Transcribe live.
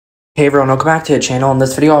Hey everyone, welcome back to the channel. In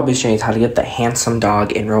this video, I'll be showing you how to get the handsome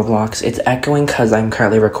dog in Roblox. It's echoing because I'm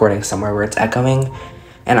currently recording somewhere where it's echoing,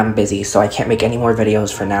 and I'm busy, so I can't make any more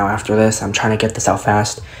videos for now after this. I'm trying to get this out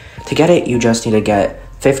fast. To get it, you just need to get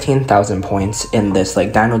 15,000 points in this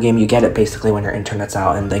dino game. You get it basically when your internet's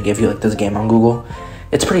out, and they give you this game on Google.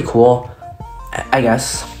 It's pretty cool, I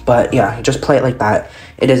guess, but yeah, you just play it like that.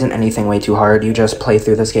 It isn't anything way too hard. You just play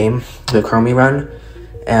through this game, the Chromie run,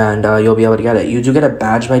 and you'll be able to get it. You do get a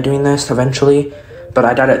badge by doing this eventually, but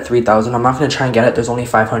I got it at 3,000. I'm not going to try and get it. There's only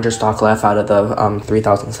 500 stock left out of the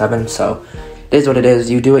 3,007, so it is what it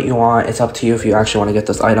is. You do what you want. It's up to you if you actually want to get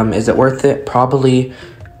this item. Is it worth it? Probably.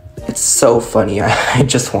 It's so funny. I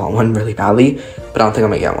just want one really badly, but I don't think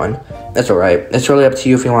I'm going to get one. It's alright. It's really up to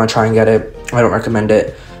you if you want to try and get it. I don't recommend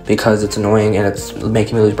it because it's annoying and it's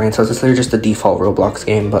making me lose brain cells. It's literally just the default Roblox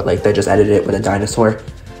game, but they just edited it with a dinosaur.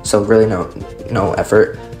 So really no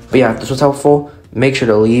effort. But yeah, if this was helpful, make sure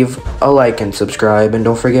to leave a like and subscribe, and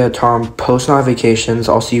don't forget to turn on post notifications.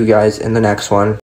 I'll see you guys in the next one.